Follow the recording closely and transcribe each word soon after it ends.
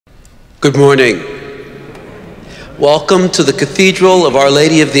Good morning. Welcome to the Cathedral of Our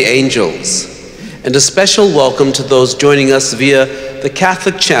Lady of the Angels, and a special welcome to those joining us via the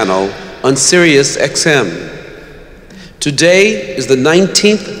Catholic channel on Sirius XM. Today is the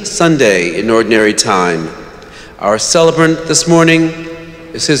 19th Sunday in Ordinary Time. Our celebrant this morning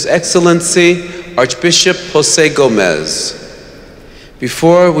is His Excellency Archbishop Jose Gomez.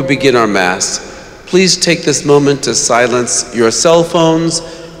 Before we begin our Mass, please take this moment to silence your cell phones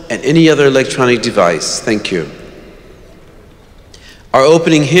and any other electronic device. Thank you. Our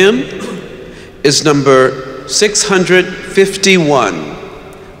opening hymn is number 651,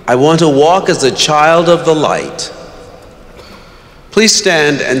 I Want to Walk as a Child of the Light. Please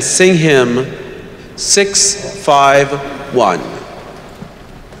stand and sing hymn 651.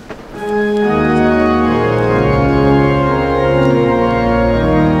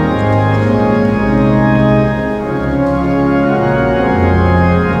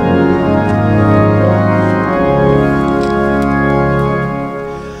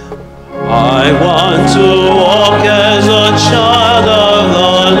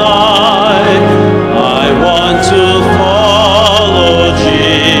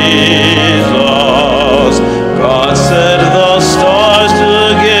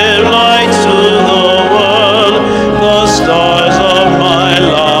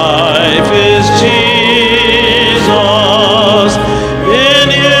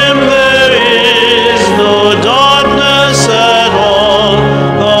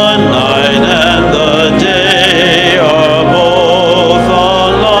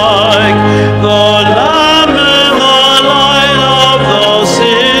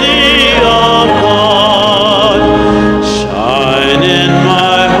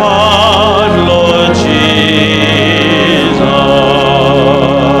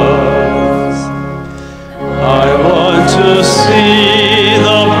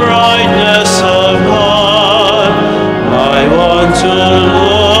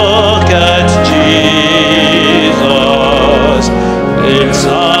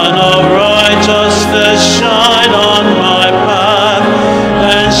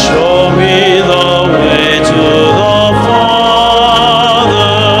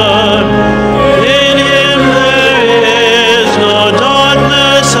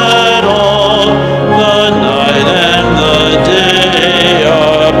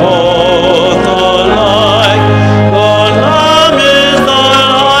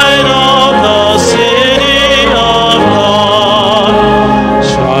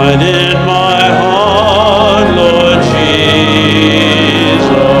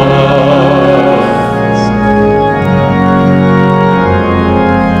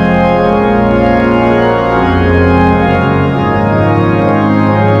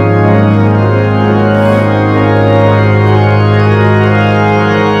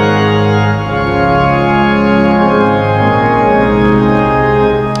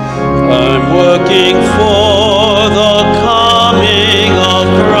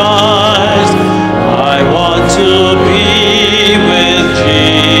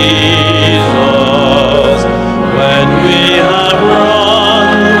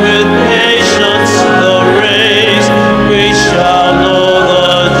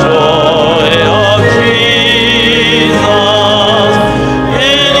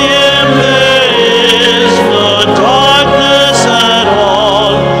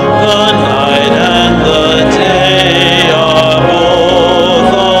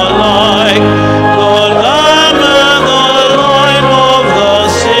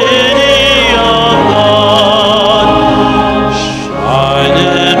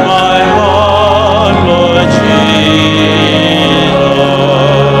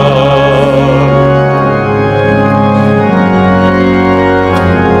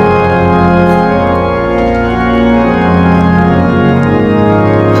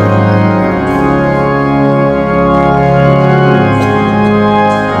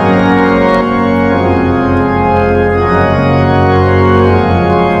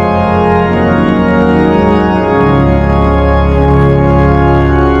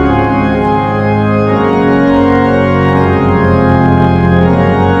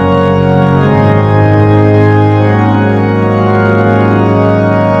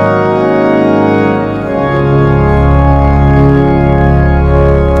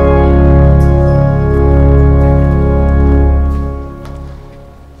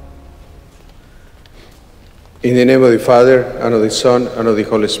 In the name of the Father, and of the Son, and of the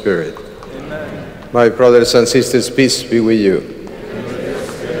Holy Spirit. Amen. My brothers and sisters, peace be with you.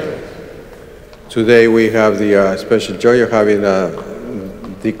 Today we have the special joy of having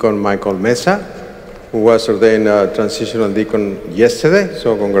Deacon Michael Mesa who was ordained a transitional deacon yesterday,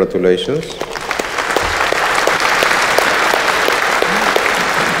 so congratulations.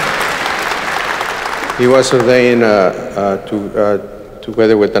 He was ordained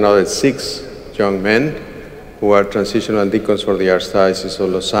together with another 6 young men who are transitional deacons for the Archdiocese of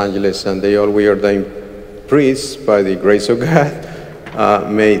Los Angeles, and they all will be ordained priests by the grace of God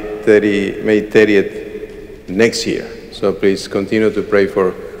May 30th next year. So please continue to pray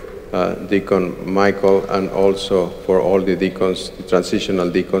for Deacon Michael and also for all the deacons, the transitional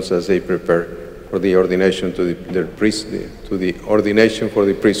deacons, as they prepare for the ordination to the ordination for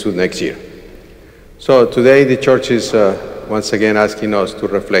the priesthood next year. So today the church is once again asking us to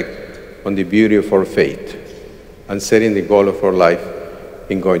reflect on the beauty of our faith and setting the goal of our life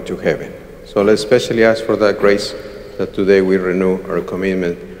in going to heaven. So let's especially ask for that grace that today we renew our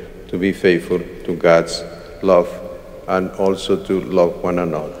commitment to be faithful to God's love and also to love one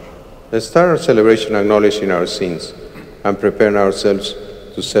another. Let's start our celebration acknowledging our sins and preparing ourselves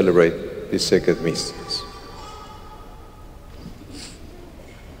to celebrate the sacred mysteries.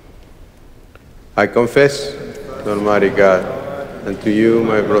 I confess to Almighty God and to you,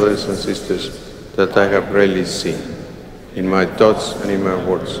 my brothers and sisters, that I have greatly sinned in my thoughts and in my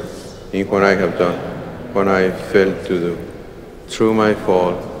words, in what I have done, what I failed to do, through my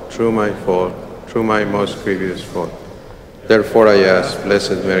most grievous fault. Therefore I ask,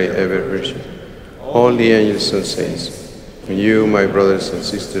 Blessed Mary, ever Virgin, all the angels and saints, and you, my brothers and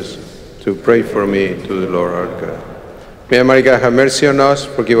sisters, to pray for me to the Lord our God. May Almighty God have mercy on us,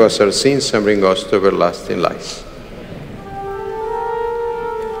 forgive us our sins, and bring us to everlasting life.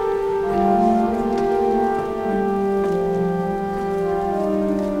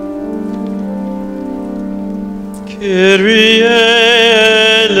 Kyrie eleison.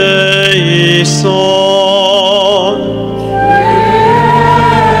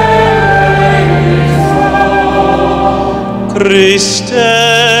 Christe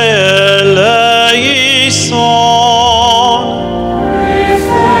eleison.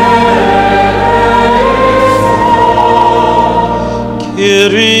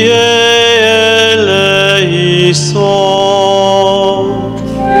 Kyrie eleison.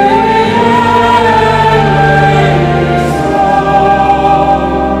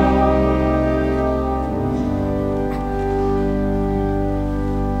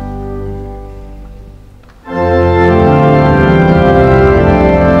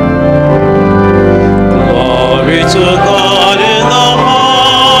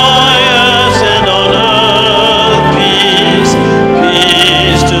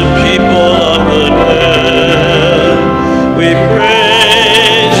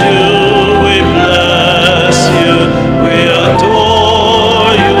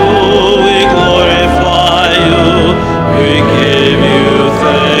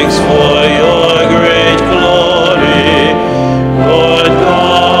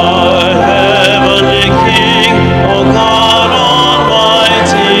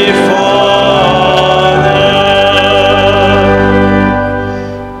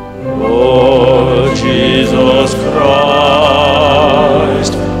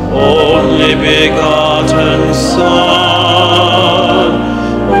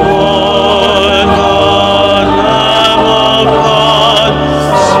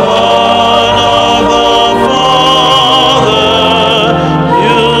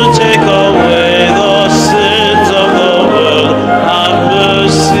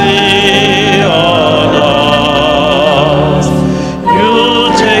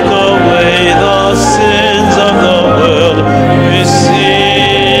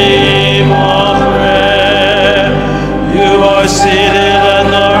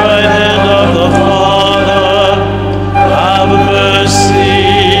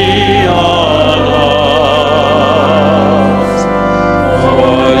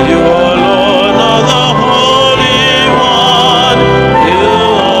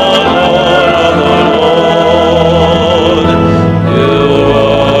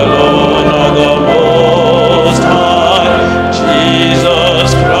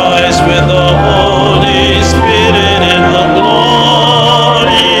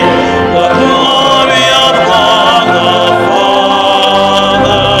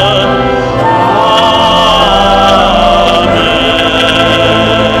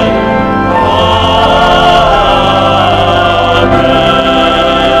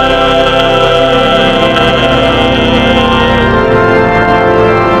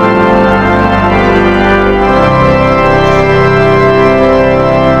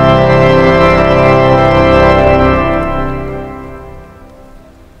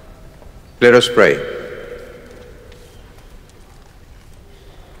 Let us pray.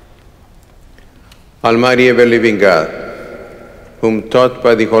 Almighty ever-living God, whom taught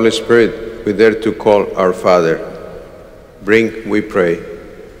by the Holy Spirit we dare to call our Father, bring, we pray,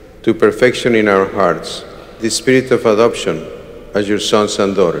 to perfection in our hearts the spirit of adoption as your sons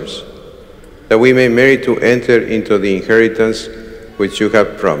and daughters, that we may merit to enter into the inheritance which you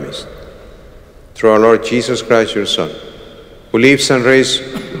have promised. Through our Lord Jesus Christ, your Son, who lives and reigns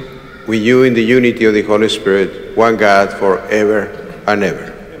with you in the unity of the Holy Spirit, one God, forever and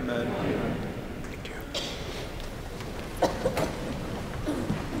ever.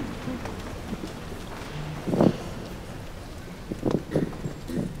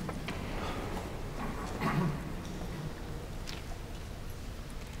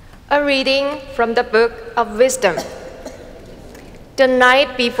 A reading from the Book of Wisdom. The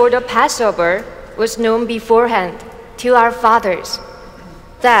night before the Passover was known beforehand to our fathers,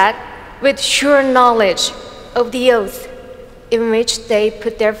 that with sure knowledge of the oath in which they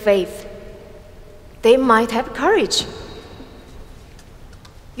put their faith, they might have courage.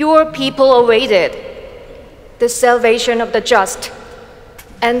 Your people awaited the salvation of the just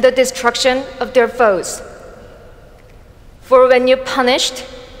and the destruction of their foes. For when you punished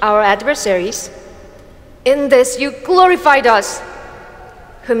our adversaries, in this you glorified us,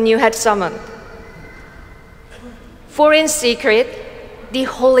 whom you had summoned. For in secret, the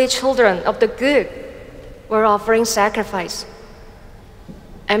holy children of the good were offering sacrifice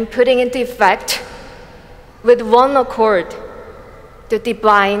and putting into effect with one accord the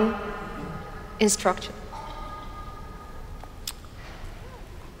divine instruction.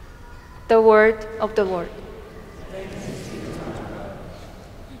 The word of the Lord.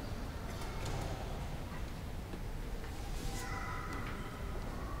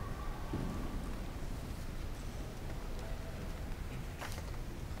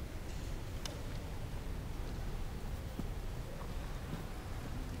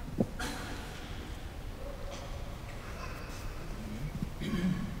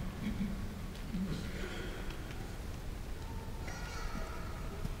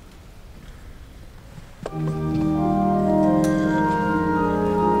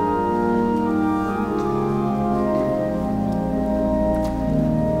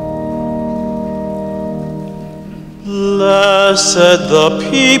 Blessed the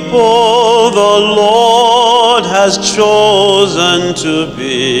people the Lord has chosen to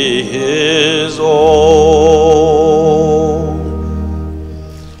be his own.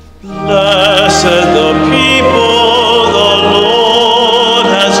 Blessed the people the Lord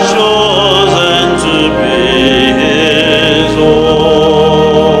has chosen to be his own.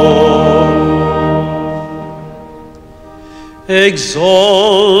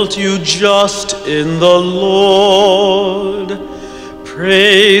 Exalt you just in the Lord.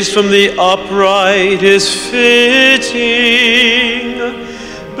 Praise from the upright is fitting.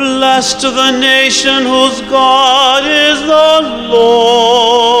 Blessed the nation whose God is the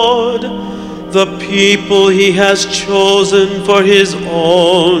Lord, the people he has chosen for his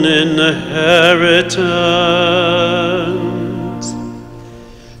own inheritance.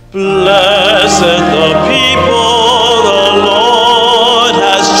 Blessed the people the Lord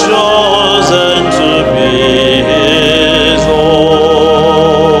has chosen to be his own.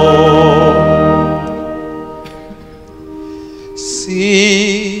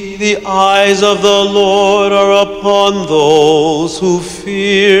 See, the eyes of the Lord are upon those who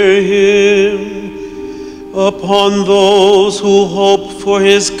fear him, upon those who hope for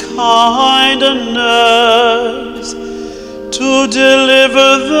his kindness, to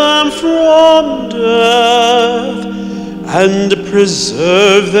deliver them from death and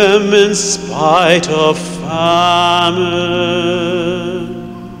preserve them in spite of famine.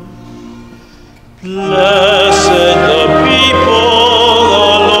 Blessed the people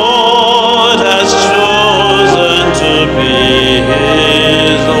the Lord has chosen to be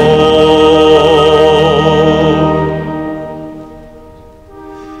his own.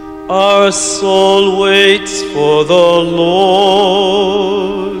 Our soul waits for the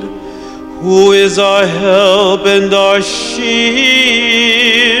Lord, who is our help and our shield.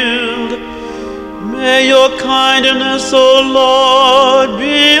 May your kindness, O Lord,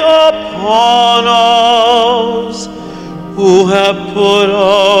 be upon us, who have put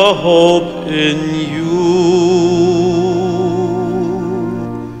our hope in you.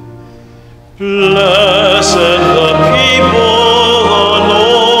 Blessed the people the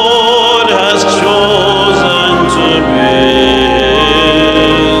Lord has chosen to be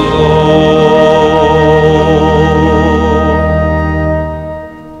his own.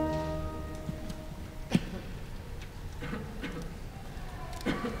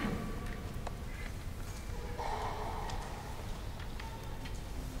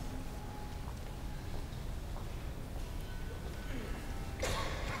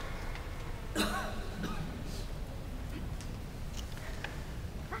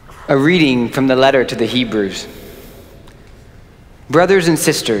 A reading from the letter to the Hebrews. Brothers and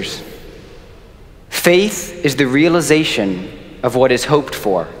sisters, faith is the realization of what is hoped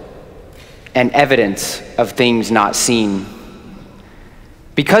for and evidence of things not seen.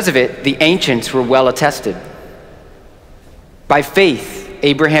 Because of it, the ancients were well attested. By faith,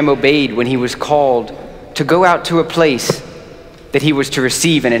 Abraham obeyed when he was called to go out to a place that he was to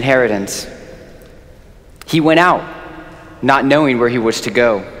receive an inheritance. He went out, not knowing where he was to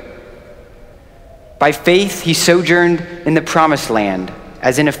go. By faith, he sojourned in the promised land,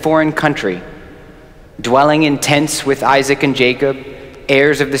 as in a foreign country, dwelling in tents with Isaac and Jacob,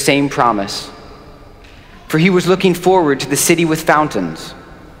 heirs of the same promise. For he was looking forward to the city with fountains,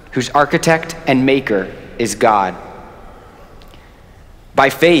 whose architect and maker is God. By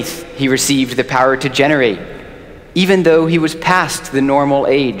faith, he received the power to generate, even though he was past the normal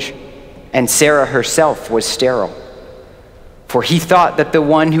age, and Sarah herself was sterile. For he thought that the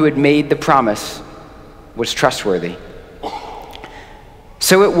one who had made the promise was trustworthy.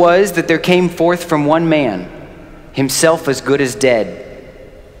 So it was that there came forth from one man, himself as good as dead,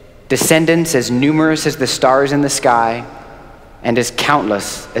 descendants as numerous as the stars in the sky, and as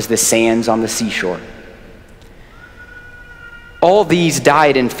countless as the sands on the seashore. All these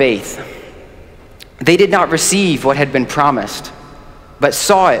died in faith. They did not receive what had been promised, but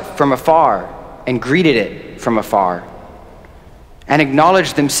saw it from afar and greeted it from afar, and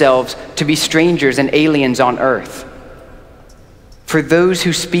acknowledged themselves to be strangers and aliens on earth. For those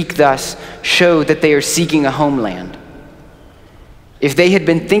who speak thus show that they are seeking a homeland. If they had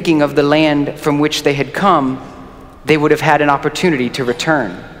been thinking of the land from which they had come, they would have had an opportunity to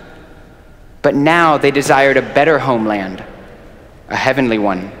return. But now they desired a better homeland, a heavenly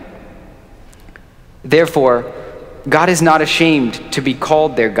one. Therefore, God is not ashamed to be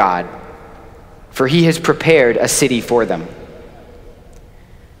called their God, for he has prepared a city for them.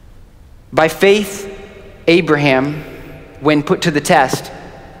 By faith, Abraham, when put to the test,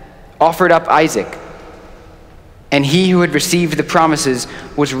 offered up Isaac, and he who had received the promises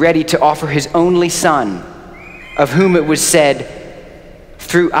was ready to offer his only son, of whom it was said,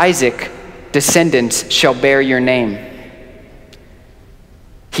 "Through Isaac, descendants shall bear your name."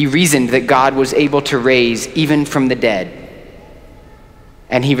 He reasoned that God was able to raise even from the dead,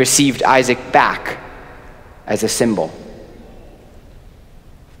 and he received Isaac back as a symbol.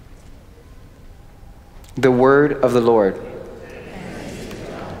 The word of the Lord.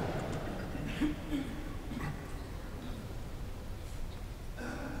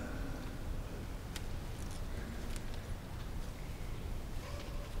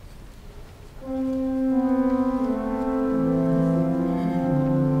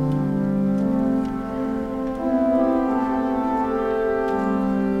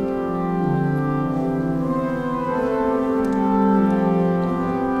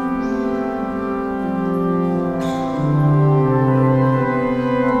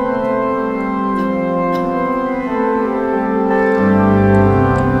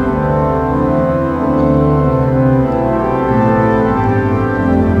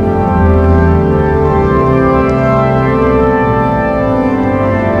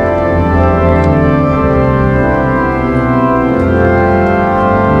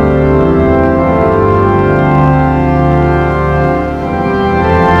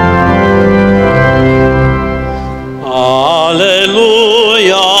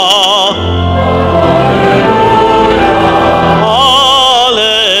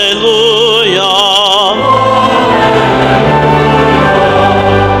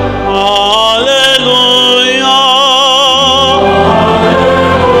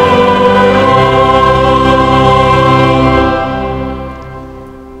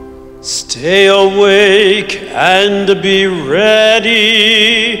 Stay awake and be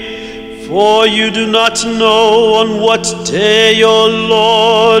ready, for you do not know on what day your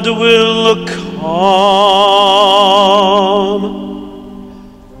Lord will come.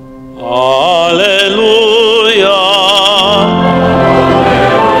 Alleluia.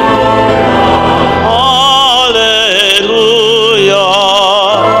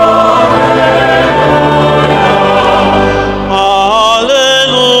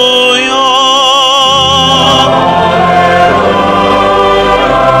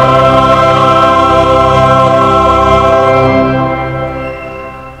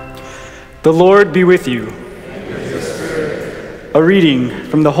 The Lord be with you. A reading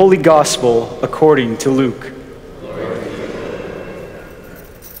from the Holy Gospel according to Luke.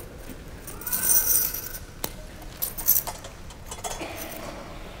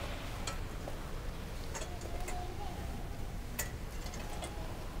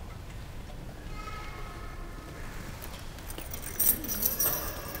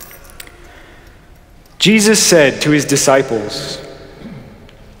 Jesus said to his disciples,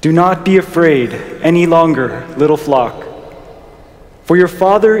 "Do not be afraid any longer, little flock, for your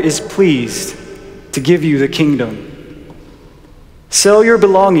Father is pleased to give you the kingdom. Sell your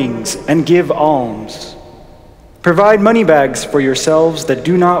belongings and give alms. Provide money bags for yourselves that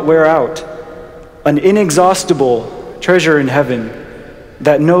do not wear out, an inexhaustible treasure in heaven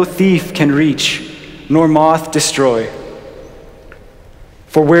that no thief can reach, nor moth destroy.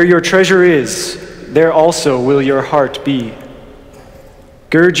 For where your treasure is, there also will your heart be.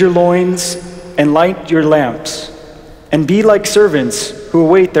 Gird your loins and light your lamps, and be like servants who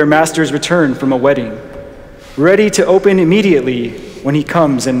await their master's return from a wedding, ready to open immediately when he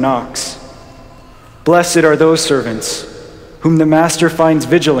comes and knocks. Blessed are those servants whom the master finds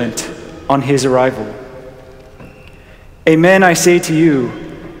vigilant on his arrival. Amen, I say to you,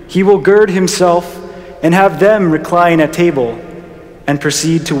 he will gird himself and have them recline at table and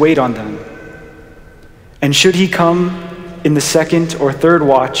proceed to wait on them. And should he come in the second or third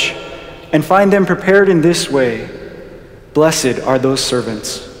watch and find them prepared in this way, blessed are those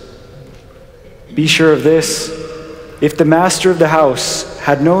servants. Be sure of this, if the master of the house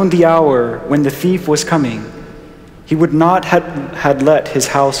had known the hour when the thief was coming, he would not have let his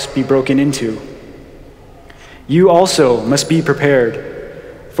house be broken into. You also must be prepared,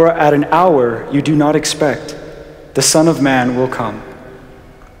 for at an hour you do not expect, the Son of Man will come."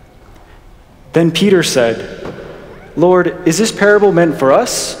 Then Peter said, "Lord, is this parable meant for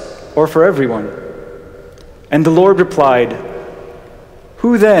us or for everyone?" And the Lord replied,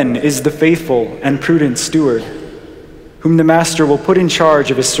 "Who then is the faithful and prudent steward, whom the master will put in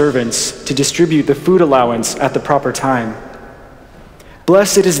charge of his servants to distribute the food allowance at the proper time?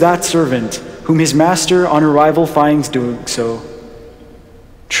 Blessed is that servant whom his master on arrival finds doing so.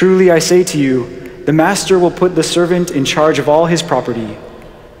 Truly I say to you, the master will put the servant in charge of all his property.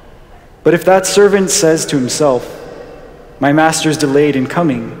 But if that servant says to himself, 'My master's delayed in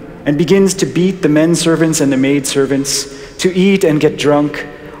coming,' and begins to beat the men servants and the maid servants, to eat and get drunk,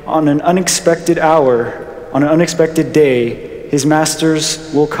 on an unexpected hour, on an unexpected day, his masters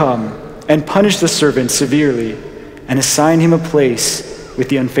will come and punish the servant severely and assign him a place with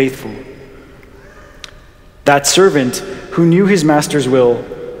the unfaithful. That servant who knew his master's will,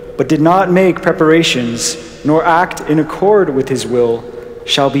 but did not make preparations, nor act in accord with his will,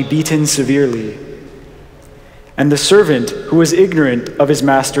 shall be beaten severely. And the servant who was ignorant of his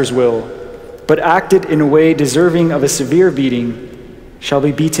master's will, but acted in a way deserving of a severe beating, shall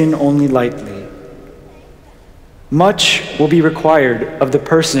be beaten only lightly. Much will be required of the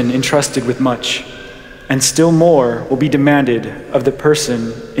person entrusted with much, and still more will be demanded of the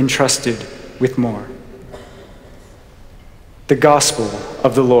person entrusted with more." The Gospel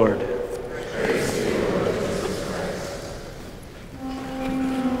of the Lord.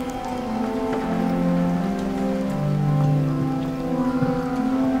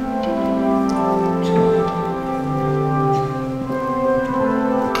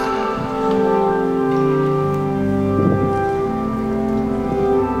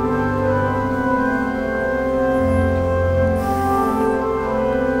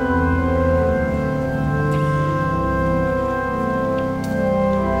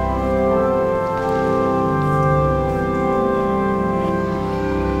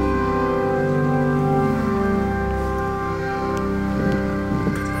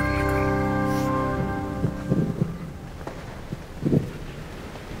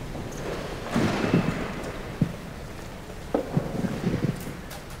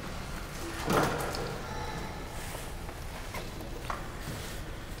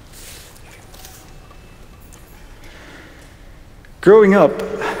 Growing up,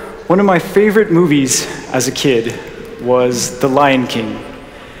 one of my favorite movies as a kid was The Lion King.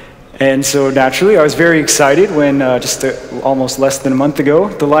 And so naturally, I was very excited when almost less than a month ago,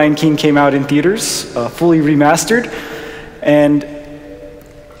 The Lion King came out in theaters, fully remastered, and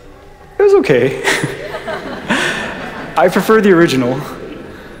it was okay. I prefer the original,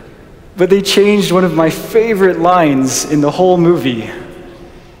 but they changed one of my favorite lines in the whole movie.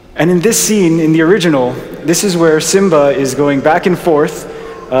 And in this scene, in the original, this is where Simba is going back and forth,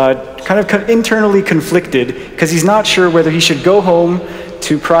 kind of internally conflicted, because he's not sure whether he should go home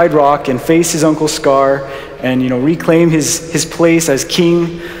to Pride Rock and face his Uncle Scar and reclaim his place as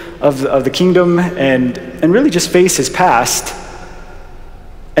king of the kingdom and really just face his past.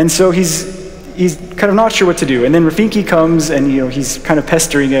 And so he's kind of not sure what to do. And then Rafiki comes and he's kind of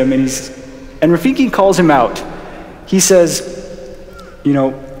pestering him, and Rafiki calls him out. He says,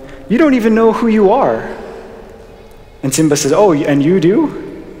 "You don't even know who you are." And Simba says, "Oh, and you do?"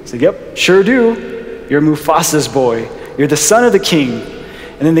 He said, "Yep, sure do. You're Mufasa's boy. You're the son of the king.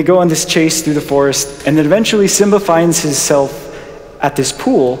 And then they go on this chase through the forest, and then eventually Simba finds himself at this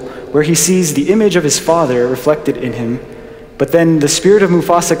pool where he sees the image of his father reflected in him. But then the spirit of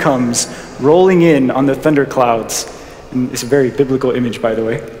Mufasa comes rolling in on the thunderclouds. And it's a very biblical image, by the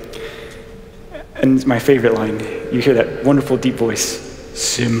way. And it's my favorite line. You hear that wonderful deep voice,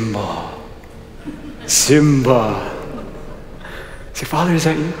 Simba, Simba. Say, Father, is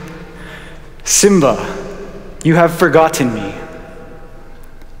that you? Simba, you have forgotten me.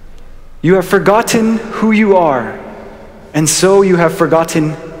 You have forgotten who you are, and so you have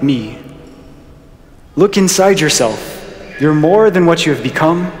forgotten me. Look inside yourself. You're more than what you have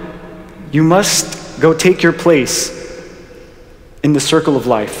become. You must go take your place in the circle of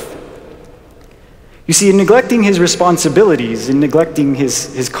life. You see, in neglecting his responsibilities, in neglecting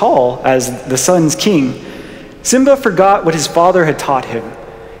his call as the son's king, Simba forgot what his father had taught him.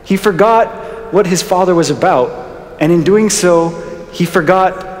 He forgot what his father was about, and in doing so, he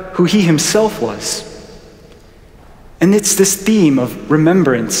forgot who he himself was. And it's this theme of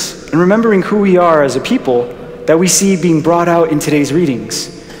remembrance and remembering who we are as a people that we see being brought out in today's readings.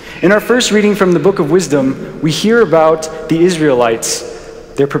 In our first reading from the Book of Wisdom, we hear about the Israelites.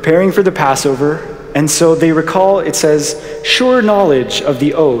 They're preparing for the Passover, and so they recall, it says, sure knowledge of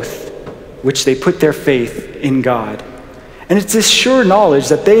the oath which they put their faith in God. And it's this sure knowledge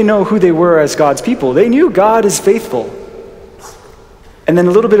that they know who they were as God's people. They knew God is faithful. And then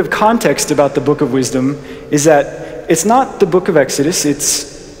a little bit of context about the Book of Wisdom is that it's not the book of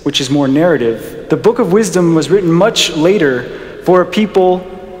Exodus, which is more narrative. The Book of Wisdom was written much later for a people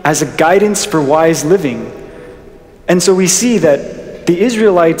as a guidance for wise living. And so we see that the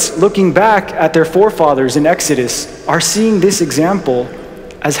Israelites, looking back at their forefathers in Exodus, are seeing this example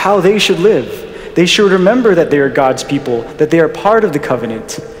as how they should live. They should remember that they are God's people, that they are part of the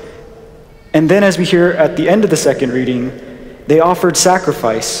covenant. And then as we hear at the end of the second reading, they offered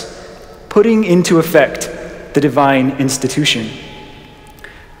sacrifice, putting into effect the divine institution.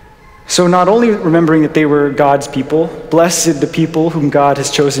 So not only remembering that they were God's people, blessed the people whom God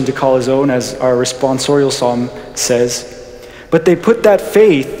has chosen to call his own, as our responsorial psalm says, but they put that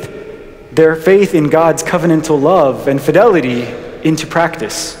faith, their faith in God's covenantal love and fidelity, into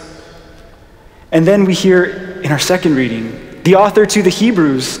practice. And then we hear in our second reading, the author to the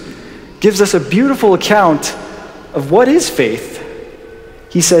Hebrews gives us a beautiful account of what is faith.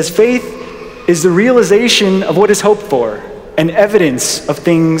 He says, faith is the realization of what is hoped for and evidence of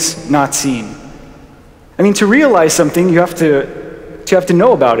things not seen. I mean, to realize something, you have to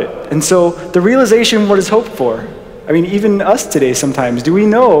know about it. And so the realization of what is hoped for, I mean, even us today sometimes, do we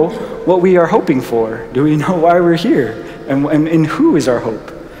know what we are hoping for? Do we know why we're here? And in who is our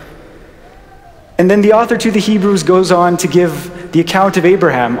hope? And then the author to the Hebrews goes on to give the account of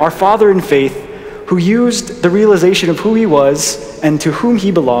Abraham, our father in faith, who used the realization of who he was and to whom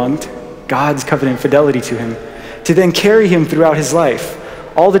he belonged, God's covenant fidelity to him, to then carry him throughout his life.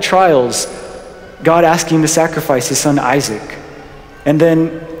 All the trials, God asking him to sacrifice his son Isaac, and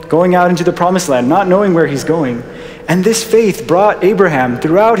then going out into the promised land, not knowing where he's going. And this faith brought Abraham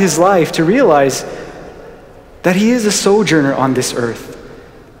throughout his life to realize that he is a sojourner on this earth,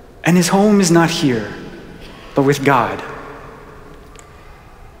 and his home is not here, but with God.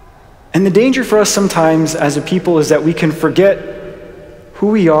 And the danger for us sometimes as a people is that we can forget who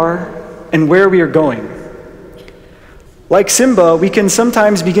we are and where we are going. Like Simba, we can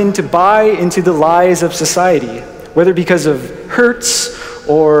sometimes begin to buy into the lies of society, whether because of hurts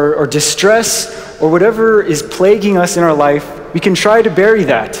or distress or whatever is plaguing us in our life. We can try to bury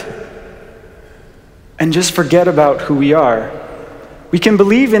that and just forget about who we are. We can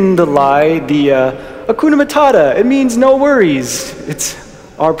believe in the lie, the Hakuna Matata. It means no worries. It's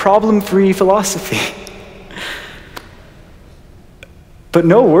our problem-free philosophy. But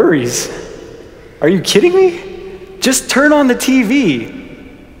no worries. Are you kidding me? Just turn on the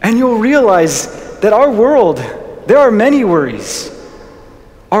TV and you'll realize that our world, there are many worries.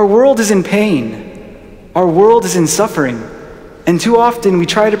 Our world is in pain. Our world is in suffering. And too often we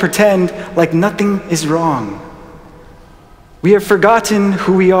try to pretend like nothing is wrong. We have forgotten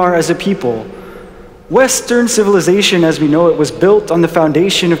who we are as a people. Western civilization as we know it was built on the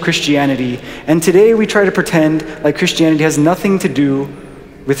foundation of Christianity, and today we try to pretend like Christianity has nothing to do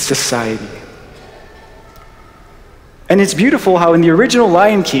with society. And it's beautiful how in the original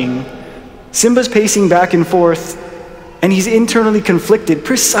Lion King, Simba's pacing back and forth, and he's internally conflicted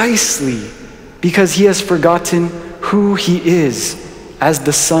precisely because he has forgotten who he is as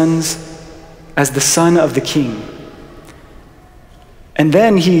the son of the king. And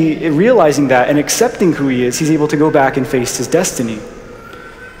then he, realizing that and accepting who he is, he's able to go back and face his destiny.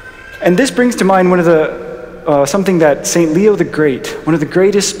 And this brings to mind one of the something that St. Leo the Great, one of the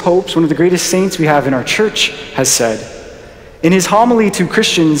greatest popes, one of the greatest saints we have in our church, has said. In his homily to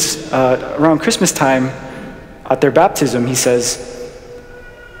Christians around Christmas time at their baptism, he says,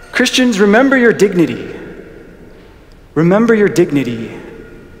 "Christians, remember your dignity. Remember your dignity,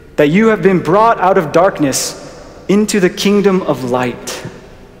 that you have been brought out of darkness into the kingdom of light.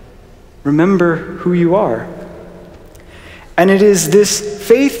 Remember who you are." And it is this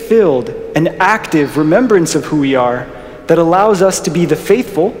faith-filled and active remembrance of who we are that allows us to be the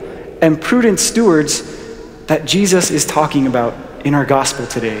faithful and prudent stewards that Jesus is talking about in our gospel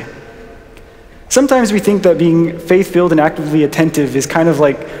today. Sometimes we think that being faith-filled and actively attentive is kind of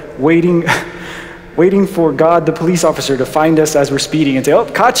like waiting for God, the police officer, to find us as we're speeding and say, "Oh,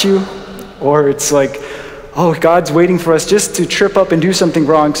 caught you." Or it's like, oh, God's waiting for us just to trip up and do something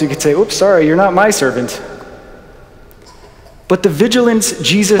wrong so you could say, "Oops, sorry, you're not my servant." But the vigilance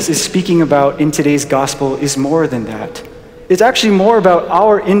Jesus is speaking about in today's gospel is more than that. It's actually more about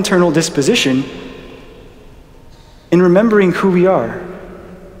our internal disposition in remembering who we are.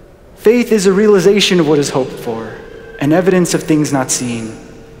 Faith is a realization of what is hoped for, an evidence of things not seen.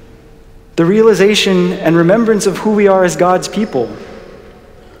 The realization and remembrance of who we are as God's people.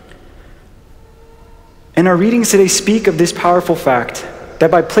 And our readings today speak of this powerful fact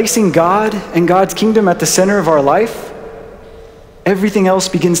that by placing God and God's kingdom at the center of our life, everything else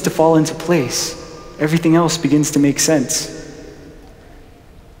begins to fall into place. Everything else begins to make sense.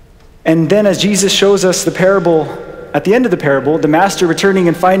 And then as Jesus shows us the parable, at the end of the parable, the master returning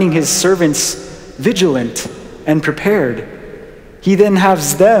and finding his servants vigilant and prepared, he then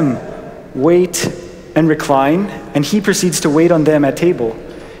has them wait and recline, and he proceeds to wait on them at table.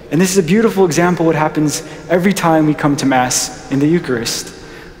 And this is a beautiful example of what happens every time we come to Mass in the Eucharist.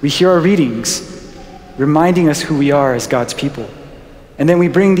 We hear our readings, reminding us who we are as God's people. And then we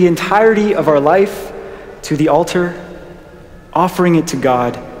bring the entirety of our life to the altar, offering it to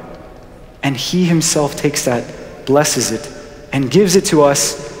God, and he himself takes that, blesses it, and gives it to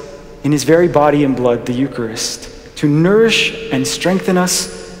us in his very body and blood, the Eucharist, to nourish and strengthen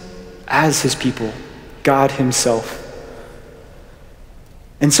us as his people, God himself.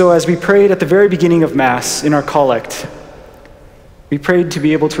 And so as we prayed at the very beginning of Mass in our collect, we prayed to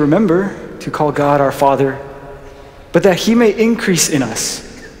be able to remember to call God our Father, but that he may increase in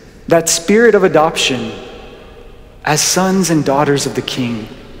us that spirit of adoption as sons and daughters of the King,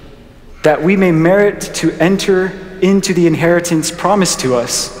 that we may merit to enter into the inheritance promised to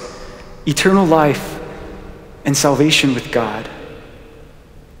us, eternal life and salvation with God.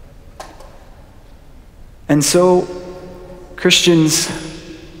 And so, Christians,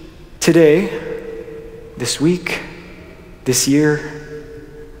 today, this week, this year,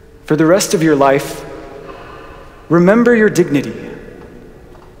 for the rest of your life, remember your dignity.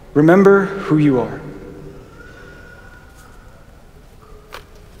 Remember who you are.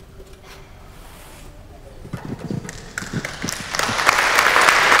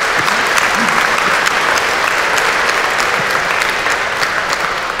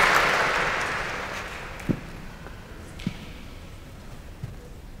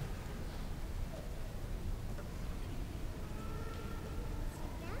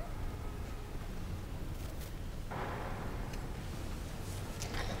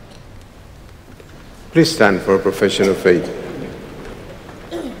 Please stand for a profession of faith.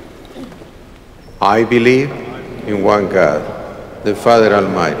 I believe in one God, the Father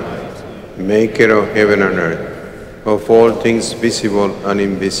Almighty, maker of heaven and earth, of all things visible and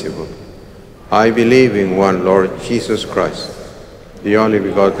invisible. I believe in one Lord Jesus Christ, the only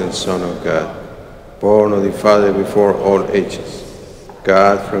begotten Son of God, born of the Father before all ages,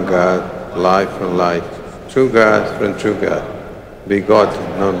 God from God, light from light, true God from true God,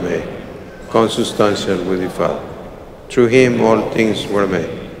 begotten, not made, consubstantial with the Father. Through him all things were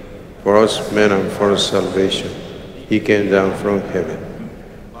made. For us men and for salvation, he came down from heaven,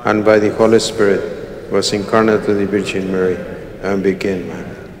 and by the Holy Spirit was incarnate of the Virgin Mary and became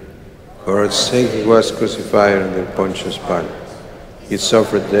man. For our sake he was crucified under Pontius Pilate. He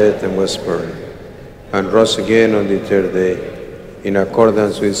suffered death and was buried, and rose again on the third day, in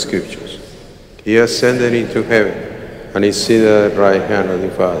accordance with Scriptures. He ascended into heaven, and is seated at the right hand of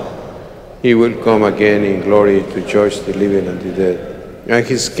the Father. He will come again in glory to judge the living and the dead, and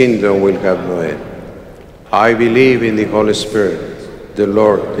his kingdom will have no end. I believe in the Holy Spirit, the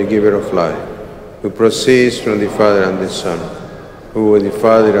Lord, the giver of life, who proceeds from the Father and the Son, who with the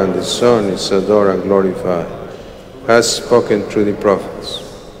Father and the Son is adored and glorified, has spoken through the prophets.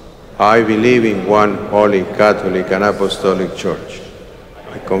 I believe in one holy, Catholic, and Apostolic Church.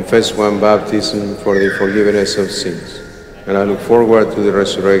 I confess one baptism for the forgiveness of sins, and I look forward to the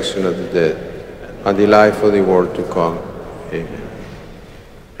resurrection of the dead and the life of the world to come. Amen.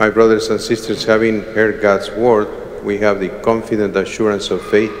 My brothers and sisters, having heard God's word, we have the confident assurance of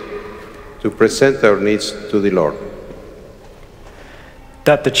faith to present our needs to the Lord.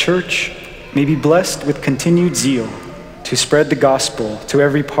 That the Church may be blessed with continued zeal to spread the gospel to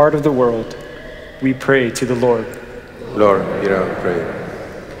every part of the world, we pray to the Lord. Lord, hear our prayer.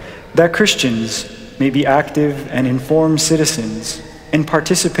 That Christians may be active and informed citizens and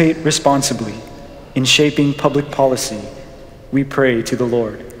participate responsibly in shaping public policy, we pray to the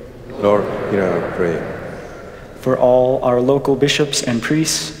Lord. Lord, hear our prayer. For all our local bishops and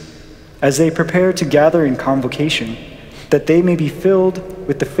priests, as they prepare to gather in convocation, that they may be filled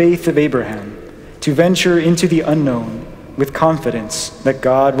with the faith of Abraham, to venture into the unknown with confidence that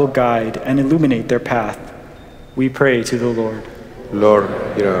God will guide and illuminate their path, we pray to the Lord. Lord,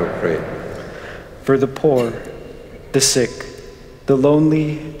 hear our prayer. For the poor, the sick, the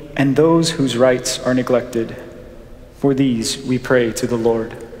lonely, and those whose rights are neglected, for these we pray to the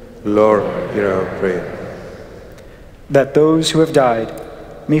Lord. Lord, hear our prayer. That those who have died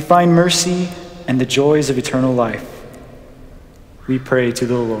may find mercy and the joys of eternal life, we pray to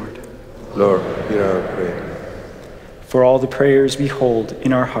the Lord. Lord, hear our prayer. For all the prayers we hold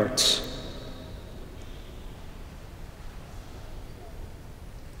in our hearts,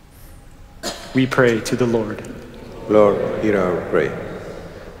 we pray to the Lord. Lord, hear our prayer.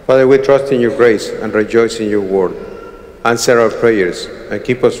 Father, we trust in your grace and rejoice in your word. Answer our prayers and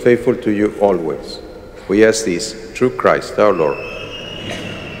keep us faithful to you always. We ask this through Christ our Lord.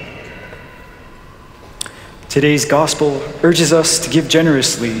 Today's gospel urges us to give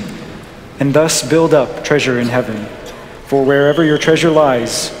generously and thus build up treasure in heaven. For wherever your treasure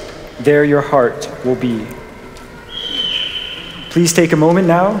lies, there your heart will be. Please take a moment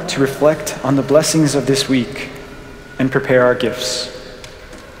now to reflect on the blessings of this week and prepare our gifts.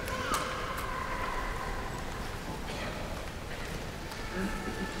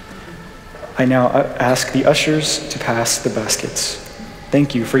 I now ask the ushers to pass the baskets.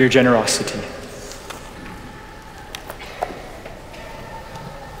 Thank you for your generosity.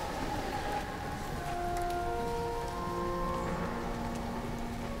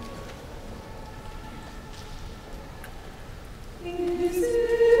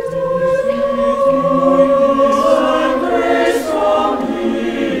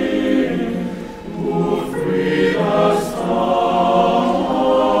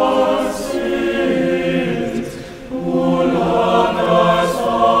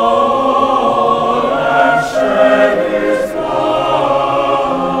 Oh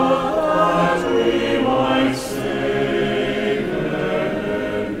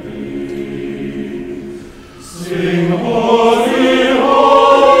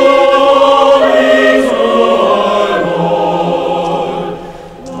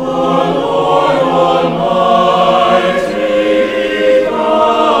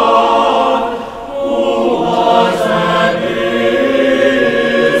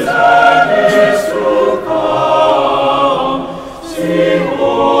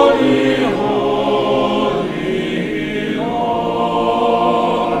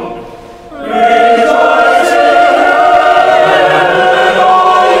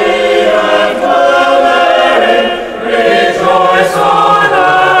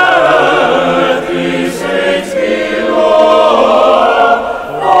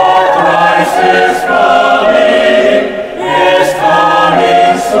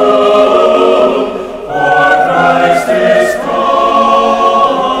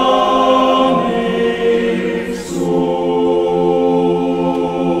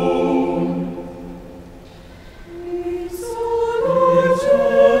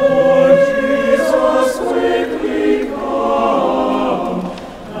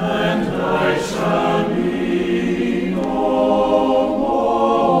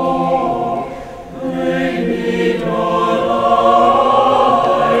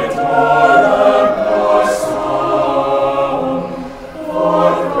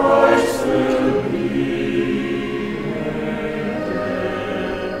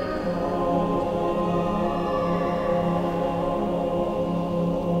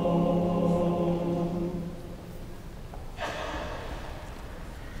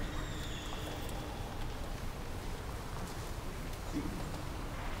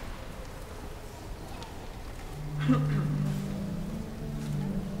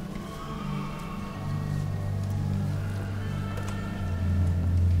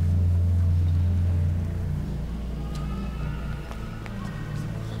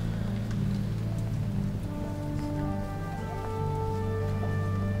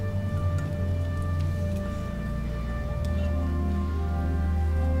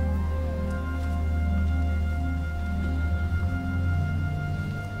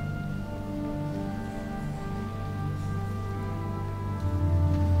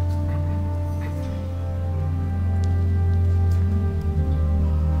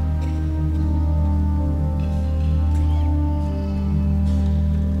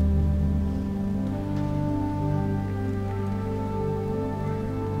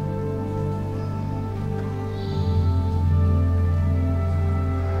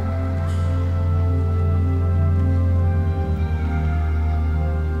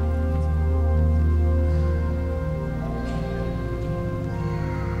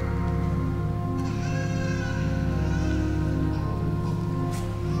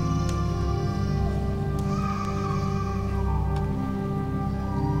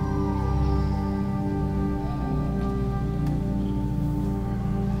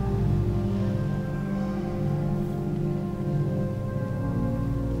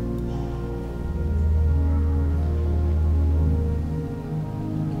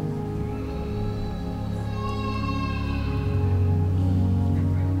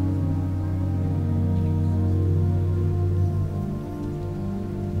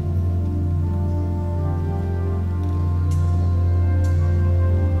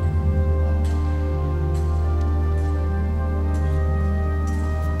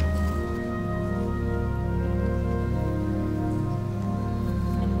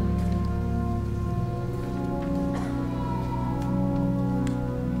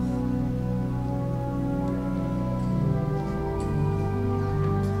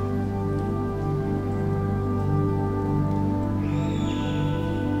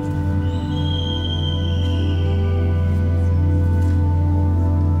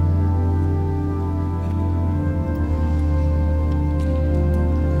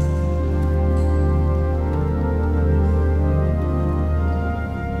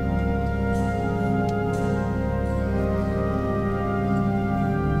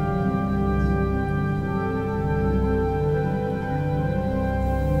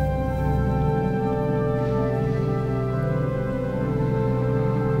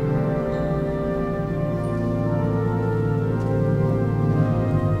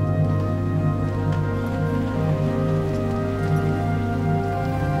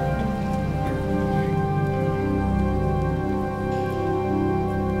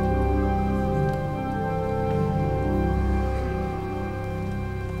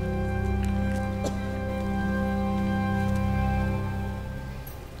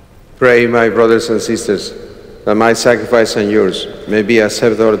Pray, my brothers and sisters, that my sacrifice and yours may be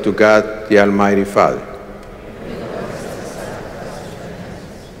acceptable to God, the Almighty Father.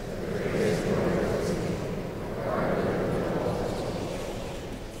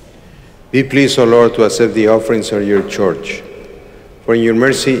 Be pleased, O Lord, to accept the offerings of your church. For in your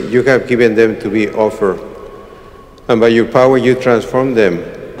mercy you have given them to be offered, and by your power you transform them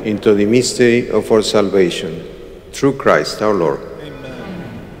into the mystery of our salvation. Through Christ our Lord. Amen.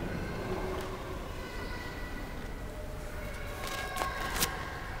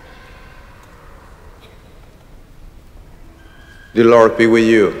 The Lord be with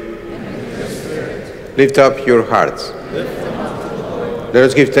you. Lift up your hearts. Let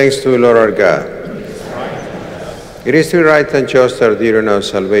us give thanks to the Lord our God. It is the right and just, our dear and our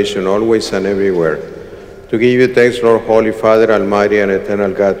salvation, always and everywhere, to give you thanks, Lord, Holy Father, Almighty and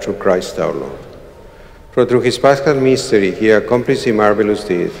eternal God, through Christ our Lord. For through his Paschal mystery, he accomplished the marvelous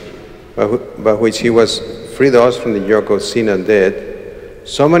deed by which he was freed us from the yoke of sin and death,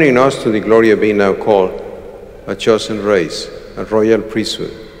 summoning us to the glory of being now called a chosen race, a royal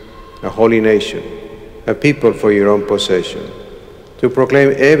priesthood, a holy nation, a people for your own possession, to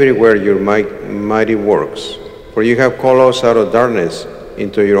proclaim everywhere your mighty works. For you have called us out of darkness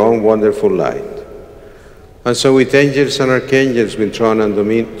into your own wonderful light. And so with angels and archangels, with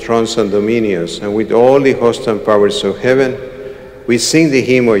thrones and dominions, and with all the hosts and powers of heaven, we sing the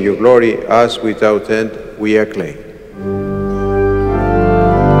hymn of your glory, as without end we acclaim.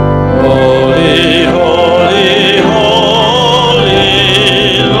 Holy, holy, holy,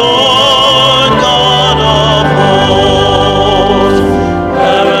 Lord God of hosts,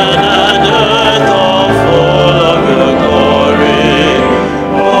 heaven and earth are full of your glory.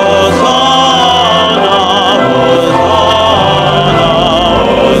 Hosanna, Hosanna,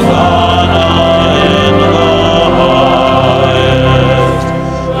 Hosanna in the highest.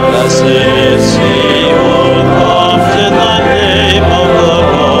 Blessed see who comes in the name of the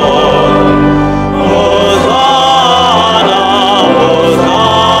Lord. Hosanna,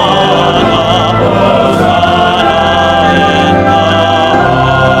 Hosanna, Hosanna in the highest.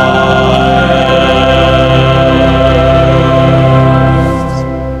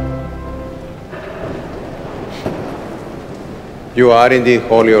 You are indeed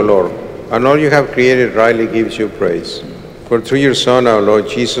holy, O Lord, and all you have created rightly gives you praise. For through your Son, our Lord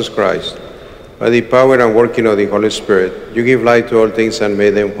Jesus Christ, by the power and working of the Holy Spirit, you give light to all things and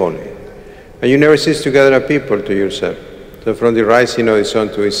made them holy. And you never cease to gather a people to yourself, that from the rising of the sun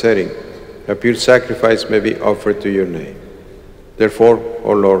to its setting, a pure sacrifice may be offered to your name. Therefore,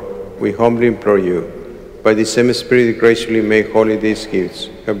 O Lord, we humbly implore you, by the same Spirit graciously make holy these gifts,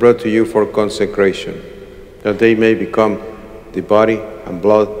 have brought to you for consecration, that they may become the body and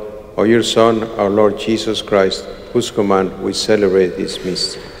blood of your Son, our Lord Jesus Christ, whose command we celebrate these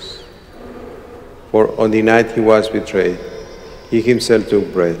mysteries. For on the night he was betrayed, he himself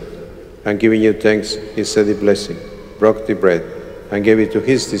took bread, and giving you thanks, he said the blessing, broke the bread, and gave it to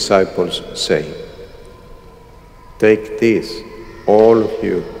his disciples, saying, "Take this, all of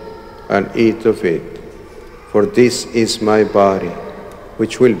you, and eat of it, for this is my body,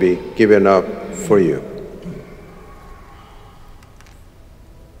 which will be given up for you."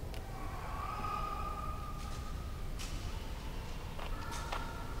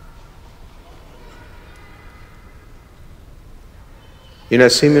 In a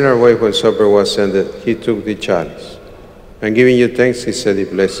similar way, when supper was ended, he took the chalice, and giving you thanks, he said the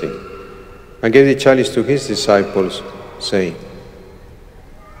blessing, and gave the chalice to his disciples, saying,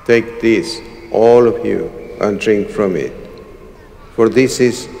 "Take this, all of you, and drink from it, for this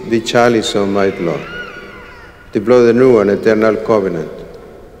is the chalice of my blood, the blood of the new and eternal covenant,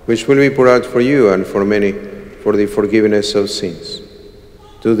 which will be poured out for you and for many for the forgiveness of sins.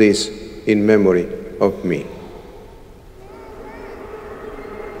 Do this in memory of me."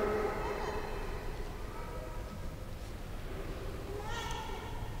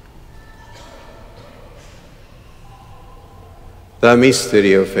 The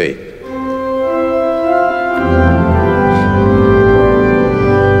mystery of faith.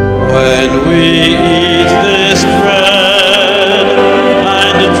 When we eat this bread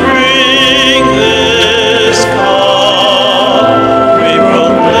and drink this cup, we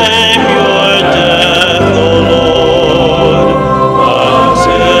proclaim your death, O Lord,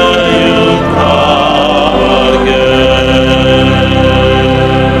 until you come again.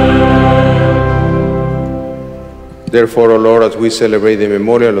 Therefore, O Lord, as we celebrate the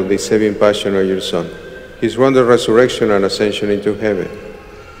memorial of the saving passion of your Son, his wonderful resurrection and ascension into heaven,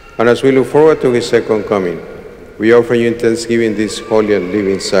 and as we look forward to his second coming, we offer you in thanksgiving this holy and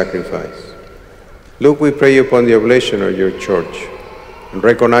living sacrifice. Look, we pray upon the oblation of your church, and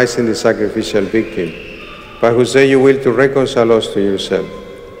recognizing the sacrificial victim, by whose death you will to reconcile us to yourself.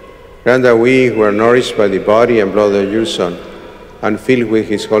 Grant that we, who are nourished by the body and blood of your Son, and filled with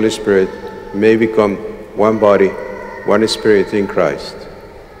his Holy Spirit, may become one body, one spirit in Christ.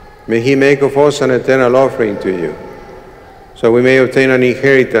 May he make of us an eternal offering to you, so we may obtain an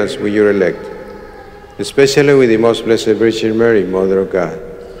inheritance with your elect, especially with the most blessed Virgin Mary, Mother of God,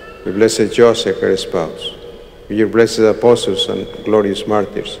 with blessed Joseph, her spouse, with your blessed apostles and glorious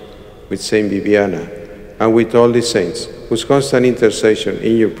martyrs, with Saint Viviana, and with all the saints, whose constant intercession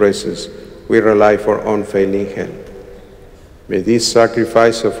in your presence we rely for unfailing help. May this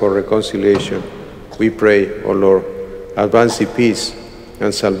sacrifice of our reconciliation, we pray, O Lord, advance the peace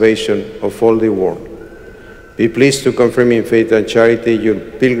and salvation of all the world. Be pleased to confirm in faith and charity your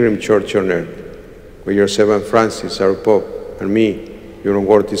pilgrim church on earth, with your servant Francis, our Pope, and me, your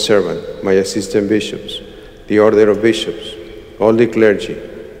unworthy servant, my assistant bishops, the order of bishops, all the clergy,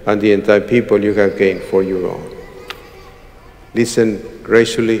 and the entire people you have gained for your own. Listen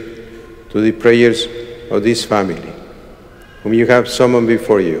graciously to the prayers of this family, whom you have summoned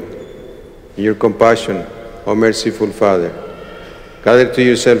before you. In your compassion, O merciful Father, gather to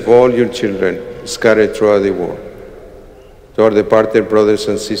yourself all your children scattered throughout the world, to our departed brothers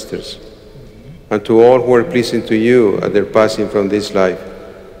and sisters, and to all who are pleasing to you at their passing from this life.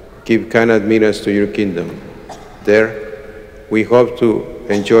 Give kind admittance to your kingdom. There, we hope to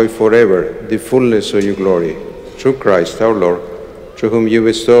enjoy forever the fullness of your glory, through Christ our Lord, through whom you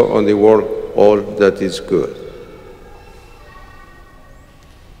bestow on the world all that is good.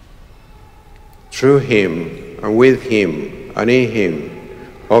 Through him, and with him, and in him,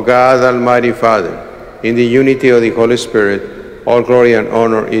 O God, Almighty Father, in the unity of the Holy Spirit, all glory and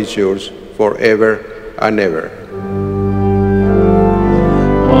honor is yours forever and ever.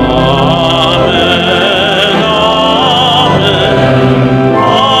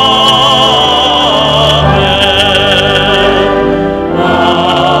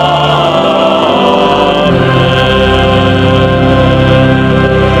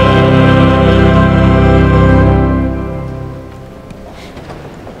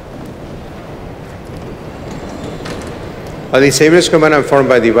 At the Savior's command and formed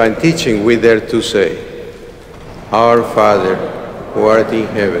by divine teaching, we dare to say, Our Father, who art in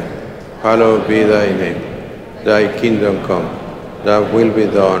heaven, hallowed be thy name. Thy kingdom come, thy will be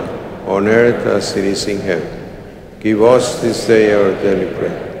done, on earth as it is in heaven. Give us this day our daily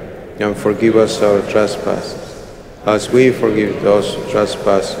bread, and forgive us our trespasses, as we forgive those who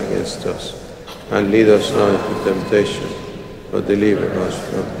trespass against us. And lead us not into temptation, but deliver us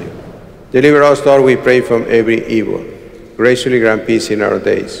from evil. Deliver us, Lord, we pray, from every evil. Graciously grant peace in our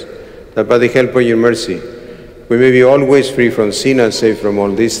days, that by the help of your mercy, we may be always free from sin and safe from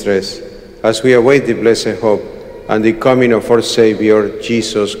all distress, as we await the blessed hope and the coming of our Savior,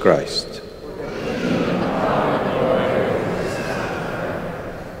 Jesus Christ.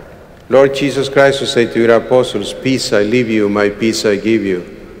 Lord Jesus Christ, who said to your apostles, Peace I leave you, my peace I give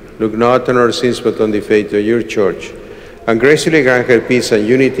you, look not on our sins, but on the faith of your church, and graciously grant her peace and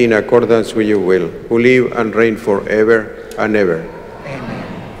unity in accordance with your will, who live and reign forever and ever.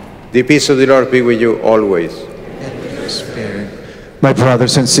 Amen. The peace of the Lord be with you always. And with your spirit. My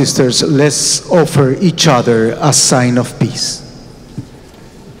brothers and sisters, let's offer each other a sign of peace.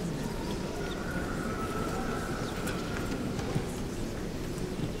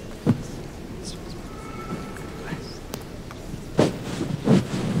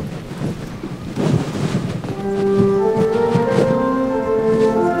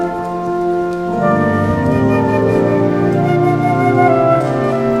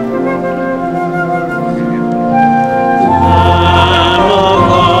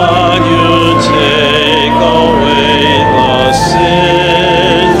 Take away the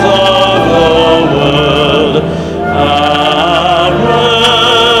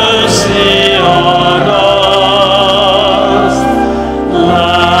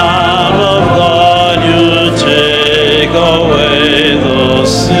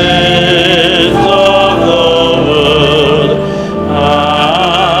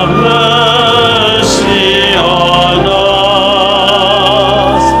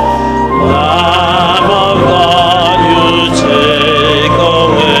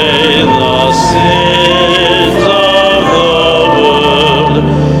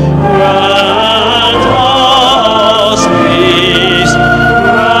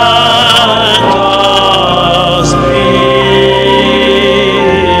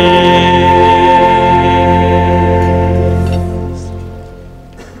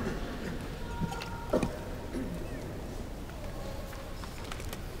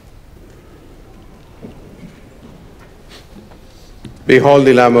Behold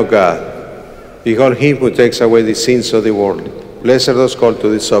the Lamb of God. Behold him who takes away the sins of the world. Blessed are those called to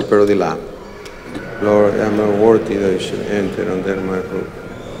the supper of the Lamb. Lord, I am not worthy that you should enter under my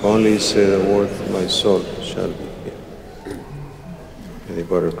roof. Only say the word, my soul shall be healed. May the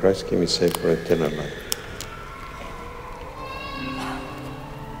blood of Christ keep me safe for eternal life.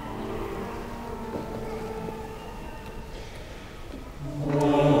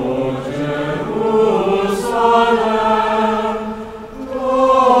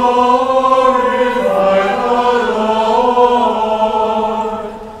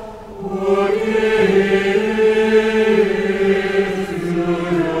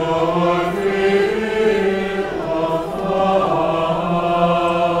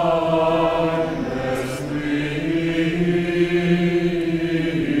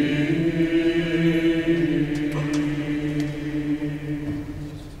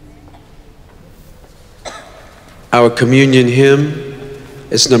 Our communion hymn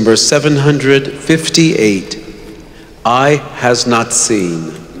is number 758, Eye Has Not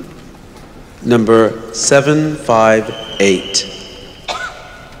Seen, number 758.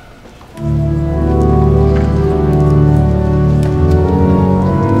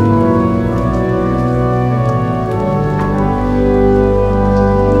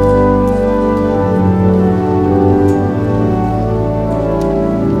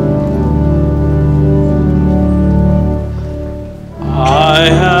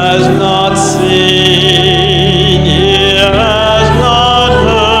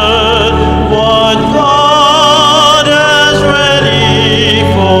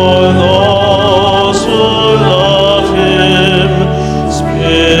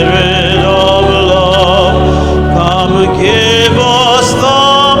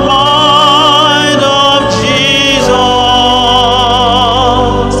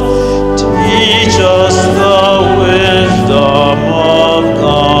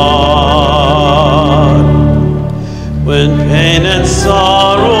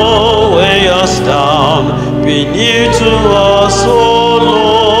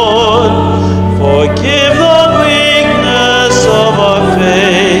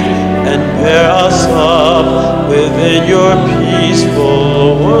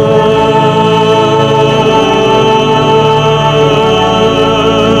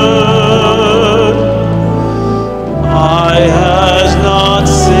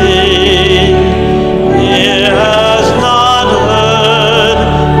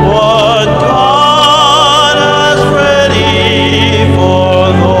 What God has ready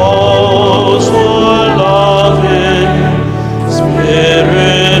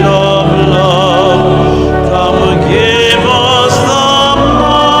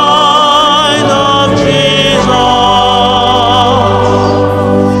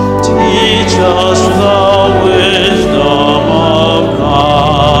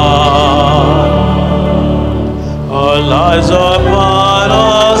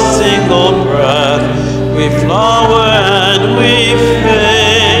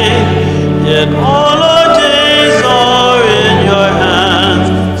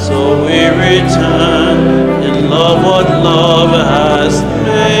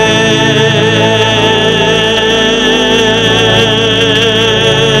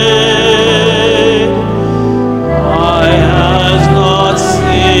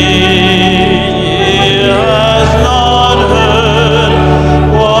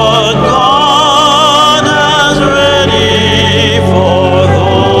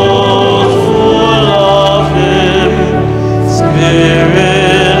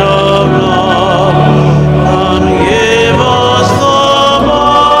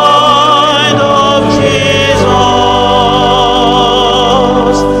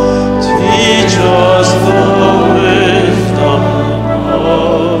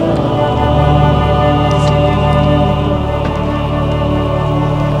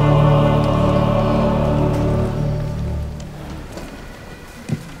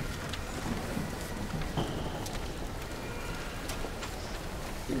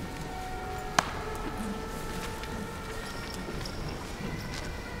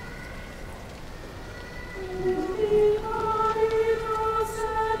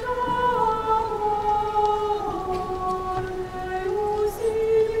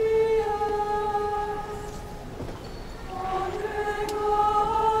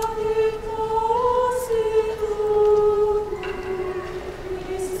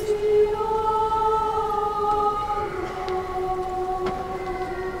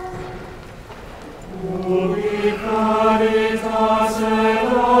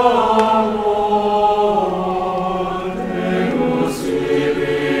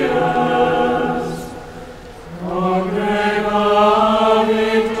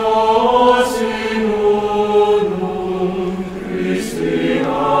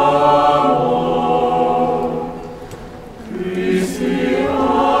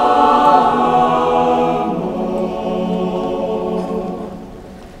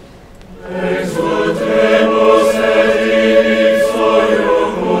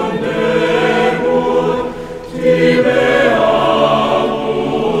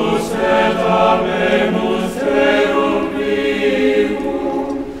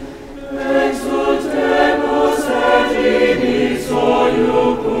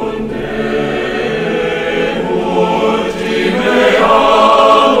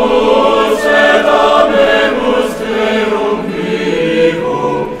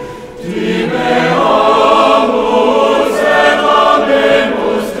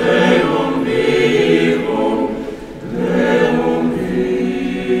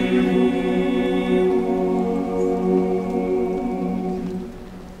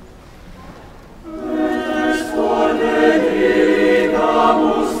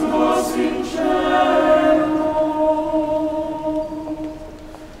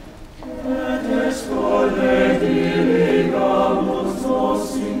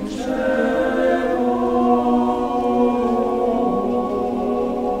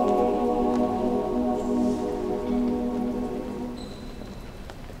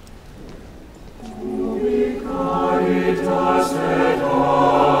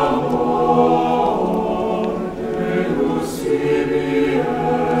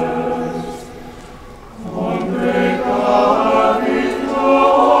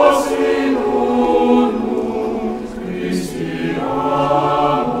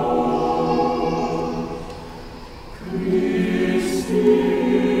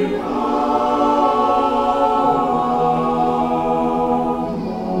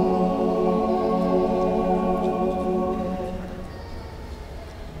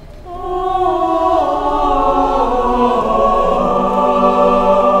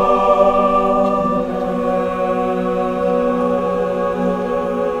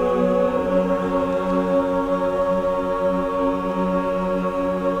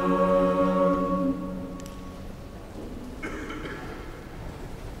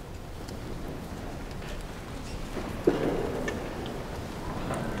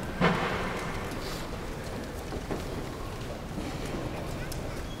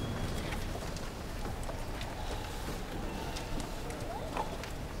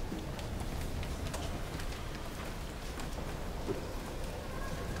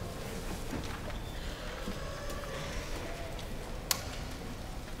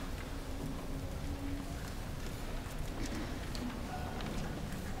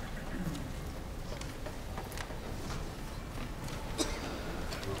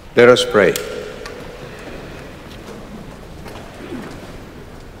Let us pray.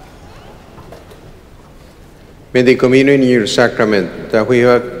 May the communion in your sacrament that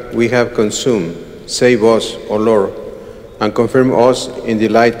we have consumed save us, O Lord, and confirm us in the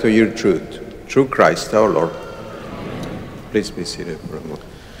light of your truth. Through Christ our Lord. Please be seated for a moment.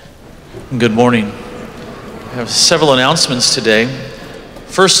 Good morning. I have several announcements today.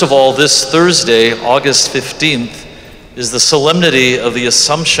 First of all, this Thursday, August 15th, is the solemnity of the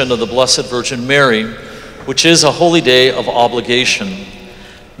Assumption of the Blessed Virgin Mary, which is a holy day of obligation.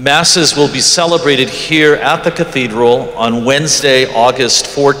 Masses will be celebrated here at the cathedral on Wednesday, August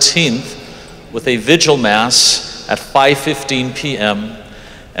 14th, with a vigil mass at 5:15 p.m.,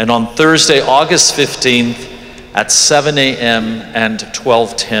 and on Thursday, August 15th, at 7 a.m. and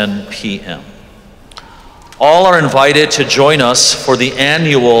 12:10 p.m. All are invited to join us for the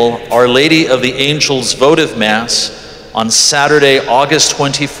annual Our Lady of the Angels votive Mass on Saturday, August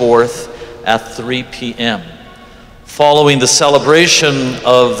 24th at 3 p.m. Following the celebration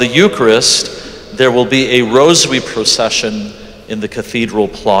of the Eucharist, there will be a rosary procession in the Cathedral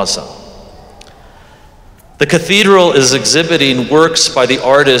Plaza. The cathedral is exhibiting works by the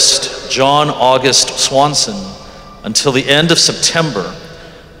artist John August Swanson until the end of September,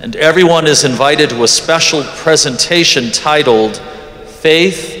 and everyone is invited to a special presentation titled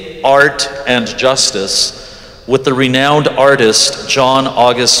Faith, Art, and Justice with the renowned artist John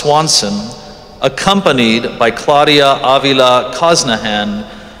August Swanson, accompanied by Claudia Avila Kosnahan,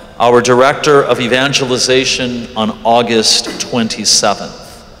 our Director of Evangelization, on August 27th.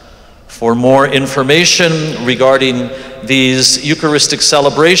 For more information regarding these Eucharistic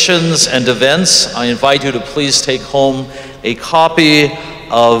celebrations and events, I invite you to please take home a copy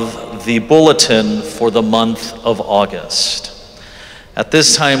of the bulletin for the month of August. At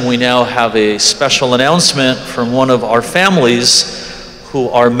this time, we now have a special announcement from one of our families who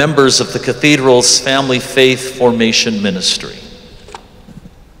are members of the Cathedral's Family Faith Formation Ministry.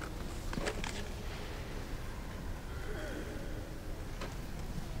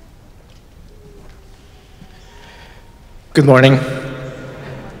 Good morning.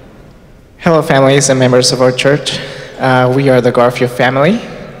 Hello, families and members of our church. We are the Garfield family,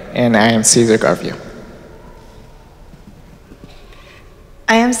 and I am Caesar Garfield.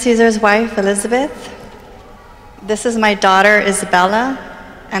 I am Caesar's wife, Elizabeth. This is my daughter, Isabella,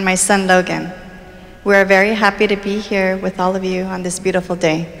 and my son, Logan. We are very happy to be here with all of you on this beautiful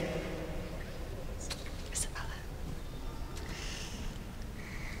day.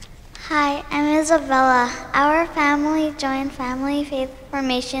 Hi, I'm Isabella. Our family joined Family Faith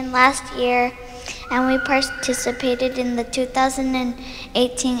Formation last year, and we participated in the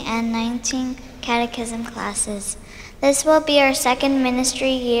 2018 and 19 catechism classes. This will be our second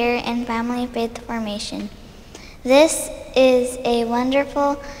ministry year in Family Faith Formation. This is a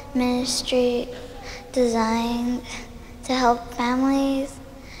wonderful ministry designed to help families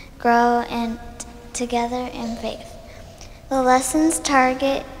grow together in faith. The lessons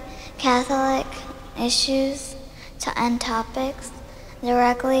target Catholic issues and topics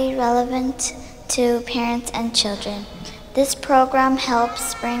directly relevant to parents and children. This program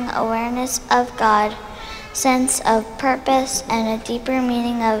helps bring awareness of God, sense of purpose, and a deeper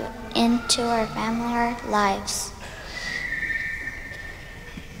meaning into our family lives.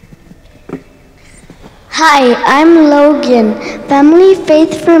 Hi, I'm Logan. Family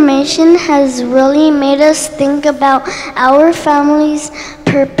Faith Formation has really made us think about our family's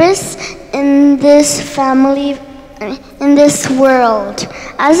purpose in this world.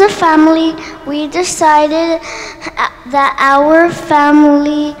 As a family, we decided that our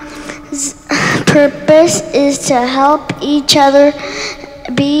family's purpose is to help each other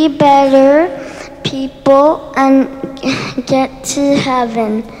be better people and get to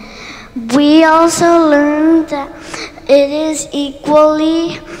heaven. We also learned that it is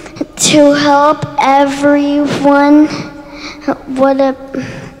equally to help everyone.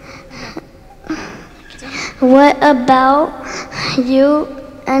 What about you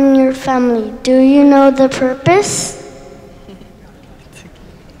and your family? Do you know the purpose?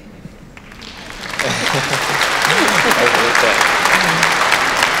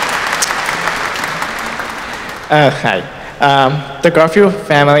 Hi. The Garfield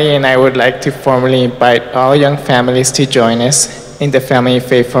family and I would like to formally invite all young families to join us in the Family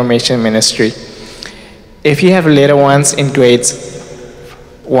Faith Formation Ministry. If you have little ones in grades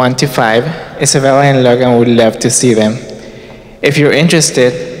 1 to 5, Isabella and Logan would love to see them. If you're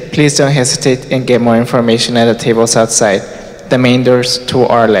interested, please don't hesitate and get more information at the tables outside, the main doors to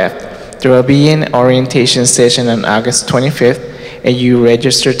our left. There will be an orientation session on August 25th, and you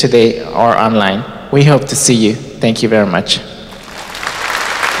register today or online. We hope to see you. Thank you very much.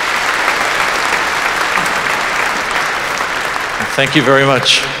 Thank you very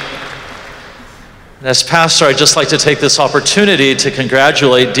much. As pastor, I'd just like to take this opportunity to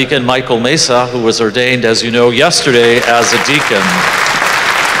congratulate Deacon Michael Mesa, who was ordained, as you know, yesterday as a deacon.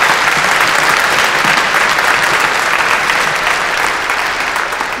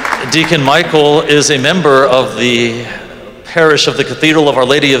 Deacon Michael is a member of the parish of the Cathedral of Our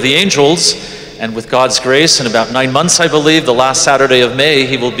Lady of the Angels, and with God's grace, in about 9 months, I believe, the last Saturday of May,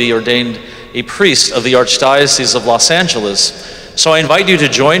 he will be ordained a priest of the Archdiocese of Los Angeles. So I invite you to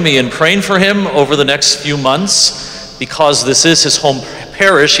join me in praying for him over the next few months. Because this is his home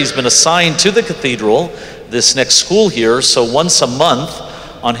parish, he's been assigned to the cathedral this next school year, so once a month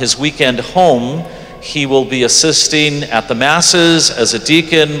on his weekend home, he will be assisting at the masses as a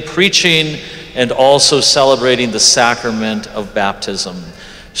deacon, preaching, and also celebrating the sacrament of baptism.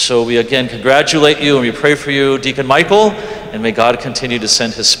 So we again congratulate you and we pray for you, Deacon Michael, and may God continue to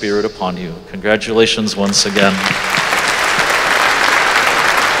send his Spirit upon you. Congratulations once again.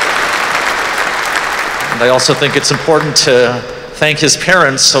 I also think it's important to thank his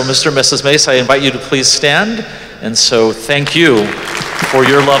parents. So Mr. and Mrs. Mesa, I invite you to please stand. And so thank you for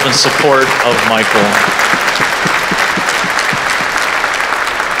your love and support of Michael.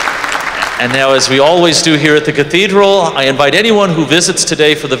 And now, as we always do here at the Cathedral, I invite anyone who visits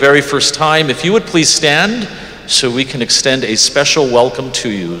today for the very first time, if you would please stand so we can extend a special welcome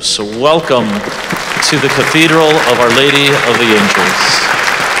to you. So welcome to the Cathedral of Our Lady of the Angels.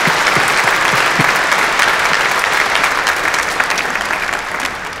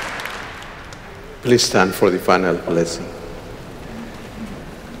 Please stand for the final blessing.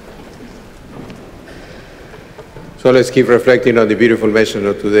 So let's keep reflecting on the beautiful message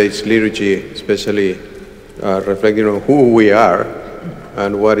of today's liturgy, especially reflecting on who we are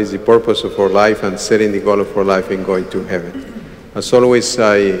and what is the purpose of our life and setting the goal of our life in going to heaven. As always,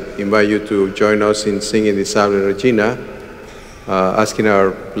 I invite you to join us in singing the Salve Regina, asking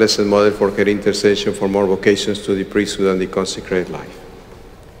our Blessed Mother for her intercession for more vocations to the priesthood and the consecrated life.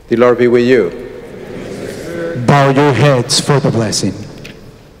 The Lord be with you. Bow your heads for the blessing.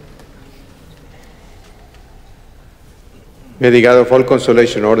 May the God of all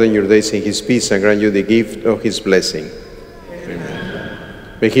consolation ordain your days in his peace and grant you the gift of his blessing. Amen.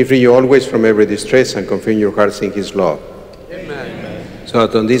 May he free you always from every distress and confirm your hearts in his love. Amen. So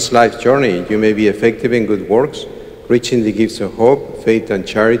that on this life journey you may be effective in good works, reaching the gifts of hope, faith, and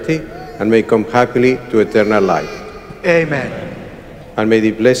charity, and may come happily to eternal life. Amen. And may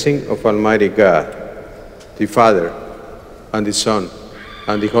the blessing of Almighty God, the Father, and the Son,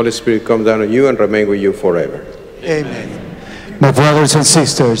 and the Holy Spirit come down on you and remain with you forever. Amen. My brothers and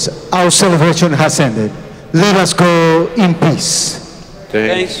sisters, our celebration has ended. Let us go in peace.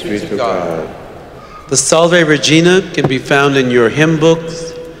 Thanks be to God. The Salve Regina can be found in your hymn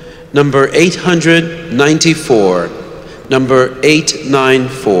books, number 894, number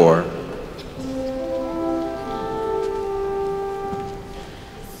 894.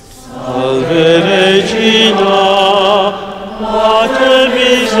 Salve Regina, Mater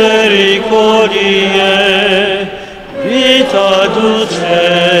misericordiae, vita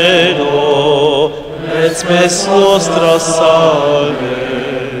dulcedo, et spes nostra salve.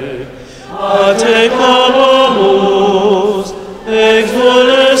 A te clamamus, ex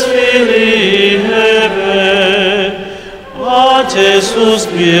voles Filii Hebe, a te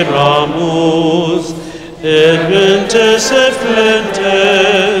suspiramus, et mentes et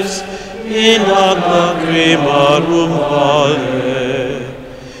flentes, in ac lacrimarum vale.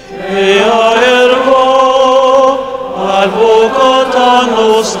 Ea ergo advocata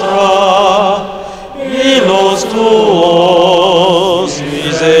nostra, ilos tuos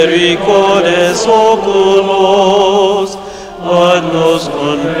misericordes oculos ad nos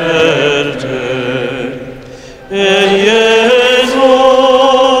converte. Et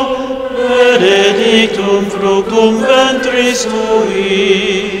Iesum benedictum fructum ventris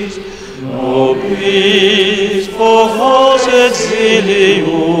tuis, nobis pocos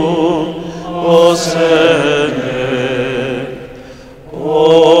exilium possene. O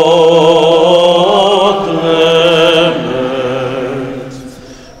clemens,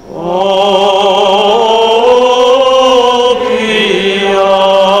 O pia,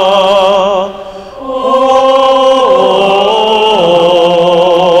 O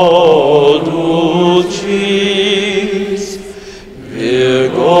dulcis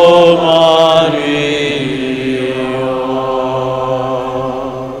Virgo Maria.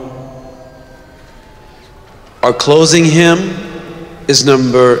 Our closing hymn is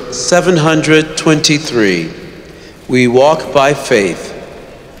number 723. We Walk by Faith,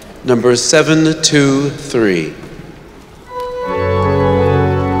 number 723.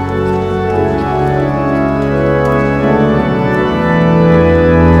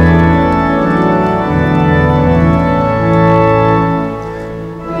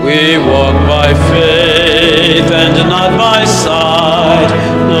 We walk by faith and not by sight.